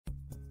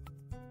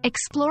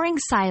Exploring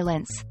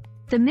silence,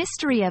 the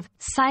mystery of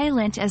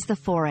silent as the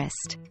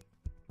forest.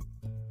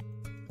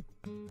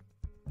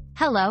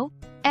 Hello,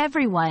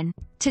 everyone.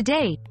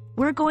 Today,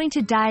 we're going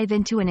to dive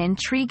into an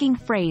intriguing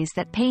phrase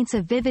that paints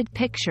a vivid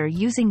picture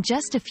using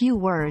just a few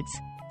words: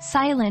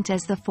 silent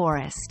as the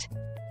forest.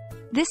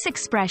 This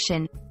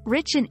expression,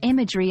 rich in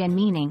imagery and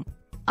meaning,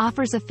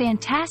 offers a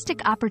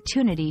fantastic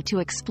opportunity to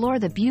explore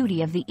the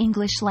beauty of the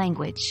English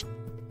language.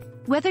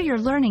 Whether you're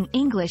learning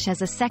English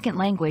as a second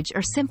language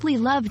or simply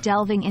love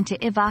delving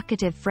into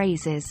evocative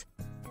phrases,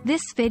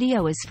 this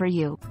video is for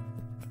you.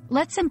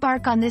 Let's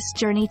embark on this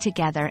journey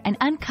together and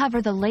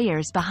uncover the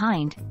layers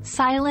behind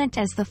silent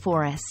as the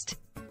forest.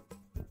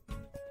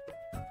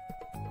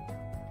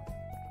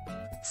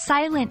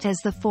 Silent as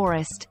the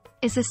forest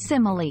is a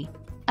simile,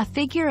 a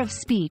figure of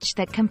speech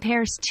that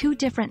compares two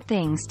different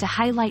things to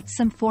highlight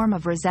some form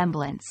of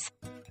resemblance.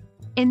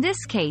 In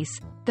this case,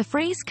 the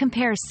phrase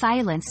compares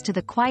silence to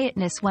the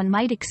quietness one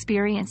might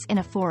experience in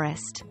a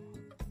forest.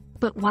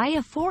 But why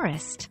a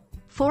forest?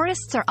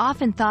 Forests are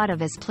often thought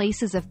of as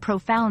places of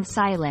profound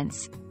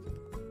silence,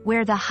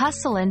 where the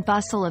hustle and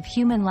bustle of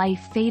human life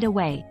fade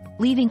away,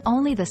 leaving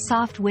only the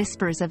soft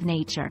whispers of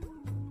nature.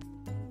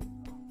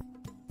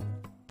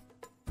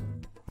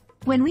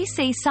 When we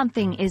say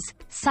something is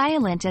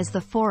silent as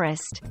the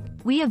forest,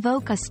 we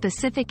evoke a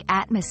specific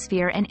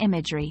atmosphere and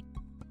imagery.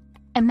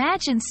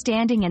 Imagine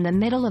standing in the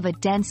middle of a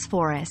dense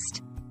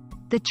forest,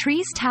 the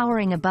trees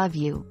towering above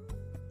you,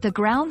 the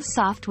ground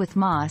soft with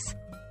moss,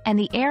 and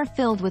the air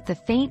filled with the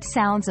faint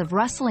sounds of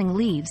rustling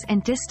leaves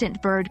and distant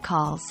bird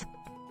calls.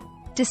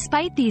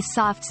 Despite these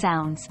soft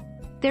sounds,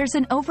 there's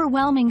an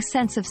overwhelming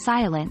sense of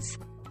silence,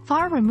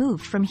 far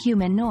removed from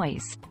human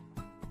noise.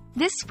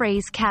 This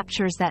phrase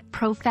captures that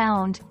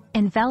profound,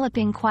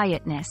 enveloping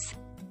quietness.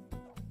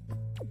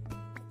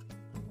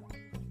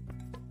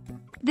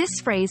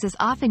 This phrase is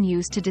often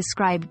used to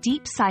describe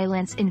deep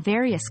silence in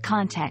various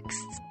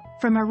contexts,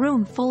 from a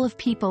room full of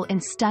people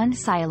in stunned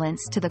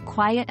silence to the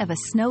quiet of a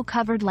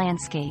snow-covered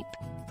landscape.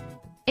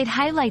 It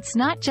highlights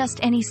not just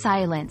any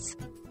silence,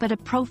 but a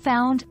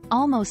profound,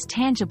 almost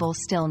tangible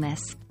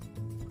stillness.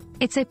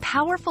 It's a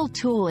powerful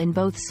tool in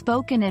both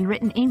spoken and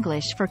written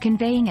English for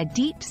conveying a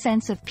deep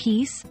sense of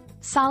peace,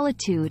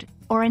 solitude,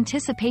 or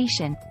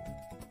anticipation.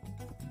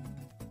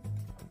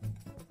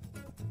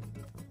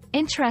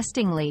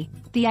 Interestingly,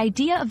 the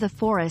idea of the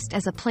forest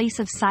as a place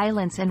of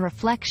silence and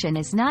reflection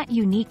is not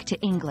unique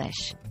to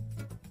English.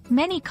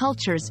 Many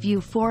cultures view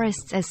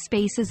forests as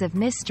spaces of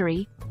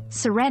mystery,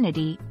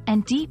 serenity,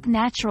 and deep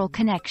natural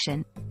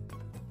connection.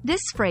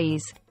 This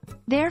phrase,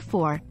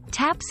 therefore,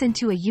 taps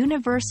into a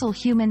universal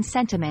human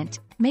sentiment,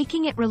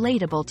 making it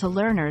relatable to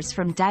learners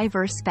from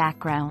diverse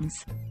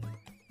backgrounds.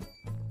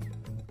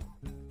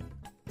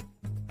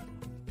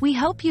 We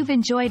hope you've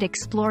enjoyed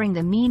exploring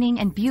the meaning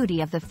and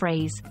beauty of the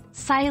phrase,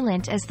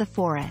 silent as the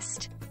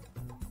forest.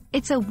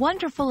 It's a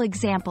wonderful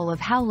example of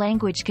how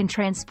language can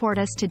transport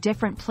us to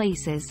different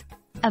places,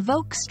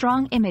 evoke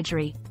strong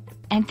imagery,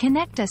 and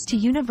connect us to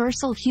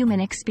universal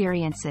human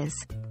experiences.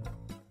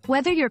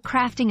 Whether you're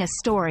crafting a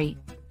story,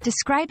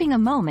 describing a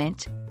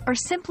moment, or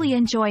simply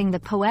enjoying the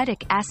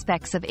poetic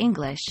aspects of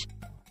English,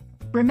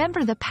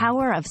 remember the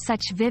power of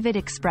such vivid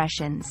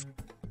expressions.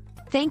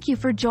 Thank you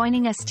for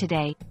joining us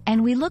today,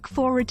 and we look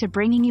forward to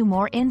bringing you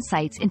more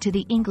insights into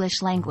the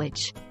English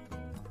language.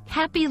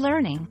 Happy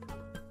learning!